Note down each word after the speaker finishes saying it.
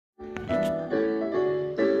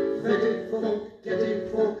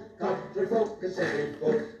city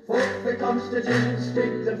folk. Folk for Constitution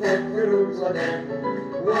Street and folk for Jerusalem.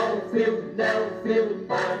 Wallfield, Nellfield,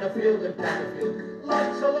 Manorfield and Canterfield.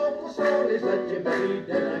 Lots of local stories that you may read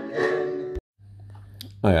in a can.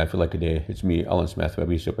 Hi, I feel like today it's me, Alan Smith, with a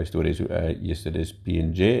wee suppy stories. Yesterday's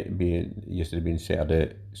P&J, yesterday being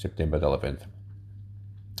Saturday, September the 11th.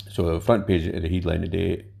 So the front page of the headline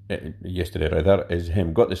today, yesterday rather, is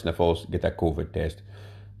him got the sniffles, get a COVID test.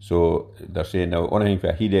 So they're saying now, anything for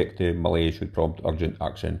a headache to malaise should prompt urgent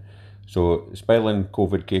action. So spiraling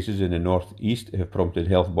COVID cases in the northeast have prompted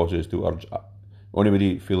health bosses to urge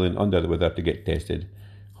anybody feeling under the weather to get tested.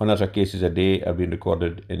 Hundreds of cases a day are being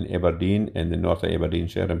recorded in Aberdeen, in the north of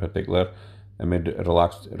Aberdeenshire in particular, amid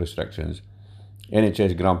relaxed restrictions.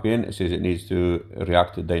 NHS Grampian says it needs to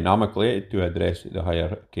react dynamically to address the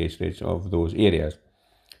higher case rates of those areas.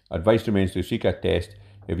 Advice remains to seek a test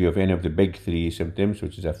if you have any of the big three symptoms,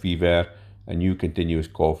 which is a fever, a new continuous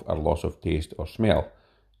cough, or loss of taste or smell.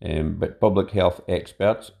 But public health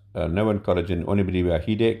experts are now encouraging anybody with a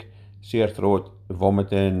headache, sore throat,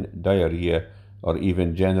 vomiting, diarrhea, or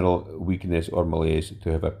even general weakness or malaise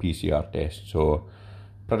to have a PCR test. So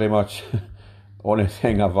pretty much only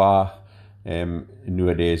thing I've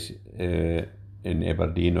nowadays in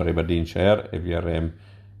Aberdeen or Aberdeenshire, if you're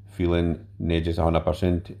feeling not just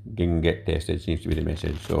 100%, can get tested, seems to be the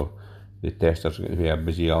message. So the testers are going to be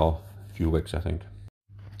busy all few weeks, I think.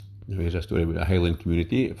 Here's a story about a Highland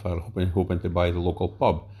community for hoping to buy the local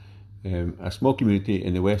pub. A small community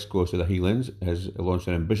in the west coast of the Highlands has launched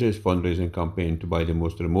an ambitious fundraising campaign to buy the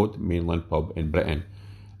most remote mainland pub in Britain.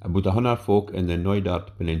 About 100 folk in the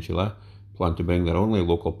Knoydart Peninsula plan to bring their only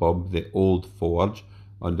local pub, the Old Forge,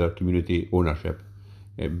 under community ownership.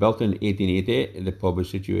 Built in 1880, the pub is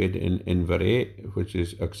situated in Inverray, which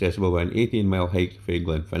is accessible by an 18-mile hike from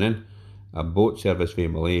Glenfinnan, a boat service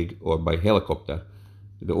from Mallaig, or by helicopter.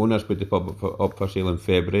 The owners put the pub up for sale in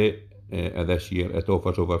February this year. It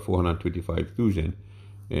offers over $425,000.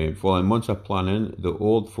 Following months of planning, the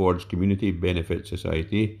Old Forge Community Benefit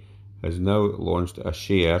Society has now launched a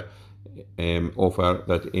share offer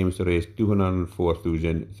that aims to raise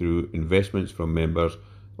 $204,000 through investments from members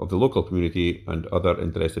of the local community and other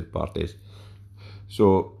interested parties.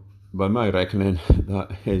 So, by my reckoning, they'll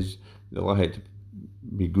have to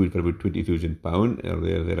be good for about £20,000 or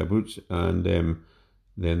thereabouts, and then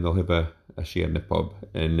they'll have a share in the pub.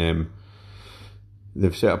 And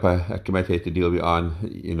they've set up a committee to deal with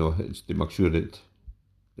it, it's to make sure that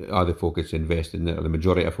other folk that's investing in it, or the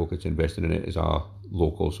majority of folk that's investing in it, is all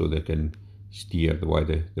local, so they can steer the way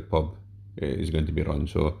the pub is going to be run.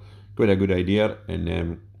 So quite a good idea,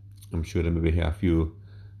 and I'm sure there may be a few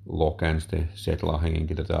lock-ins to settle everything and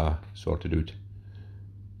get it sorted out.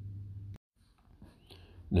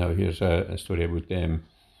 Now here's a story about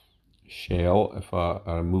Shell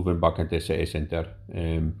are moving back into the city centre,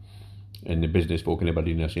 and the business folk in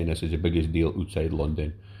Aberdeen are saying this is the biggest deal outside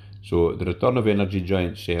London. So the return of energy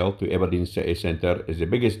giant Shell to Aberdeen city centre is the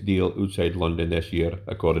biggest deal outside London this year,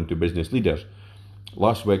 according to business leaders.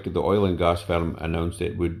 Last week, the oil and gas firm announced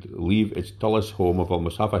it would leave its tallest home of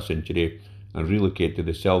almost half a century and relocate to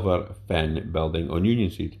the Silver Fen building on Union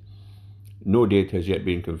Street. No date has yet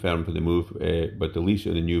been confirmed for the move, but the lease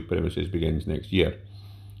on the new premises begins next year.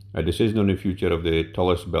 A decision on the future of the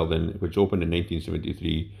tallest building, which opened in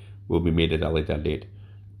 1973, will be made at a later date.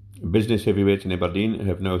 Business heavyweights in Aberdeen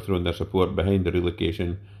have now thrown their support behind the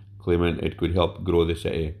relocation, claiming it could help grow the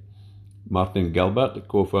city. Martin Gilbert,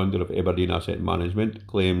 co-founder of Aberdeen Asset Management,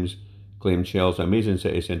 claimed Shell's amazing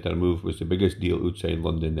city centre move was the biggest deal outside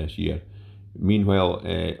London this year. Meanwhile,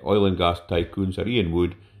 oil and gas tycoon Sir Ian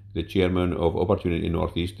Wood, the chairman of Opportunity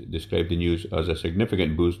North East, described the news as a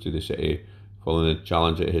significant boost to the city following the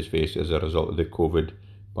challenge it has faced as a result of the COVID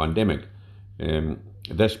pandemic.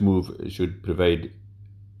 This move should provide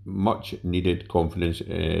much needed confidence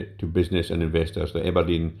to business and investors that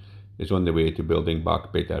Aberdeen is on the way to building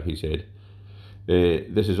back better, he said.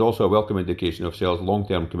 This is also a welcome indication of Shell's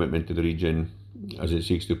long-term commitment to the region as it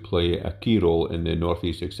seeks to play a key role in the North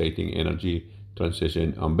East's exciting energy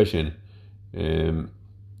transition ambition.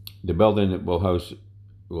 The building will house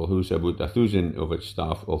about 1,000 of its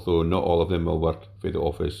staff, although not all of them will work for the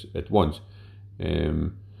office at once.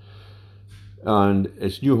 And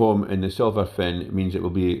its new home in the Silver Fen means it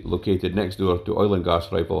will be located next door to oil and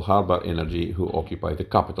gas rival Harbour Energy, who occupy the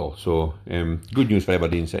capital. So good news for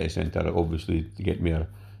Aberdeen City Centre, obviously, to get more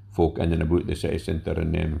folk in and about the city centre,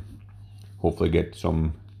 and hopefully get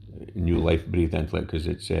some new life breathed into it, because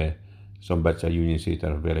it's some bits of Union Street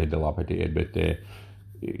are very dilapidated. But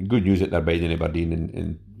good news that they're buying in Aberdeen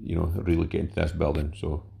and relocating to this building.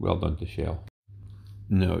 So well done to Shell.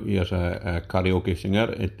 Now here's a karaoke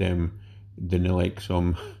singer at didn't like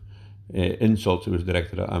some insults that was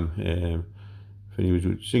directed at him when he was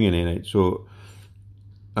singing any night. So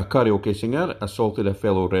a karaoke singer assaulted a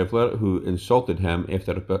fellow reveller who insulted him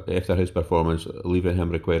after his performance, leaving him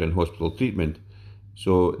requiring hospital treatment.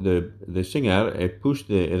 So the singer pushed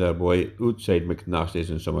the other boy outside McNasty's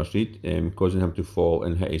in Summer Street, causing him to fall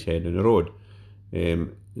and hit his head on the road.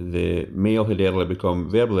 The male had earlier become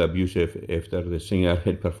verbally abusive after the singer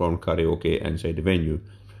had performed karaoke inside the venue.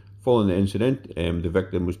 Following the incident, the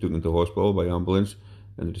victim was taken to hospital by ambulance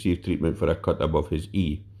and received treatment for a cut above his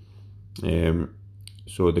E.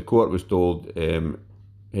 So the court was told the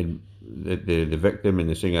victim and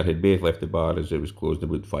the singer had both left the bar as it was closed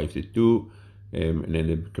about 5 to 2, and then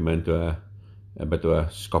they come into a bit of a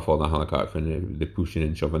scuffle and a like when the pushing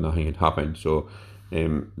and shoving, nothing had happened. So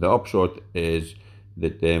the upshot is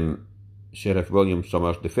that Sheriff William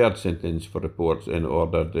Summers deferred sentence for reports and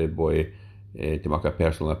ordered the boy to make a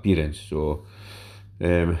personal appearance. So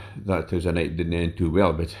that was a night didn't end too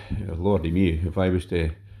well, but lordy me, if I was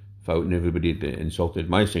to out and everybody that insulted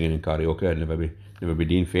my singing in karaoke, I'd never be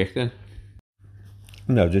doing fechten.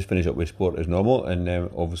 Now, just finish up with sport as normal, and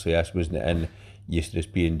obviously this wasn't in yesterday's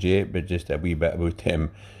P&J, but just a wee bit about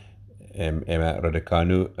Emma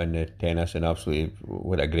Raducanu and the tennis, and absolutely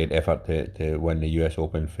what a great effort to win the US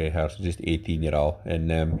Open for her. So just 18-year-old,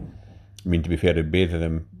 and I mean, to be fair to both of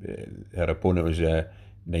them, her opponent was a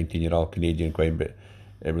 19-year-old Canadian queen, but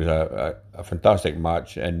it was a fantastic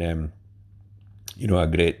match, and you know, a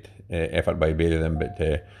great effort by both of them,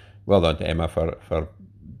 but well done to Emma for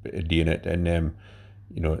doing it, and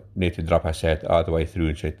you know, need to drop a set all the way through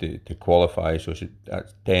and she to qualify. So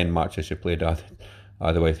that's 10 matches she played all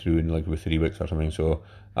the way through in like with 3 weeks or something. So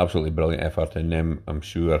absolutely brilliant effort, and I'm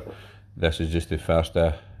sure this is just the first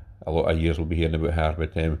a lot of years we'll be hearing about her,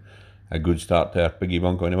 but a good start to her piggy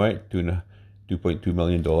bank anyway. $2.2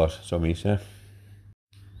 million, some may say.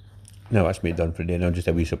 Now that's me done for today. Now just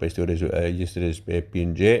a wee suppy stories. Yesterday's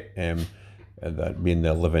P&J, that being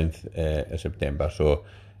the 11th of September. So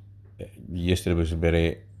yesterday was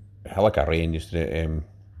very like a rain yesterday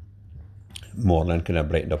morning, kind of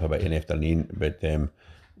brightened up a bit in the afternoon, but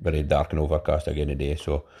very dark and overcast again today.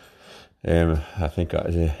 So I think that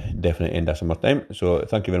is a definite end of summertime. So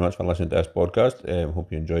thank you very much for listening to this podcast.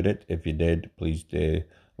 Hope you enjoyed it. If you did, please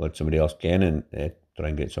let somebody else can and try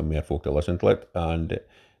and get some more folk to listen to it. And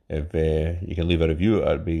if you can leave a review,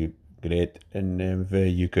 that'd be great. And if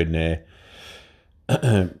you could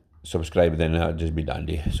subscribe, then that'd just be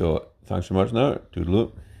dandy. So thanks so much now.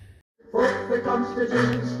 Toodaloo. Fuck the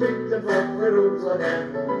Constitution, stick the fuck the rules of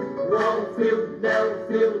them. Wallfield,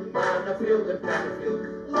 Nellfield, Manorfield and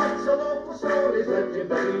Pannerfield. Lots of local stories that you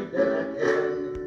made in a can.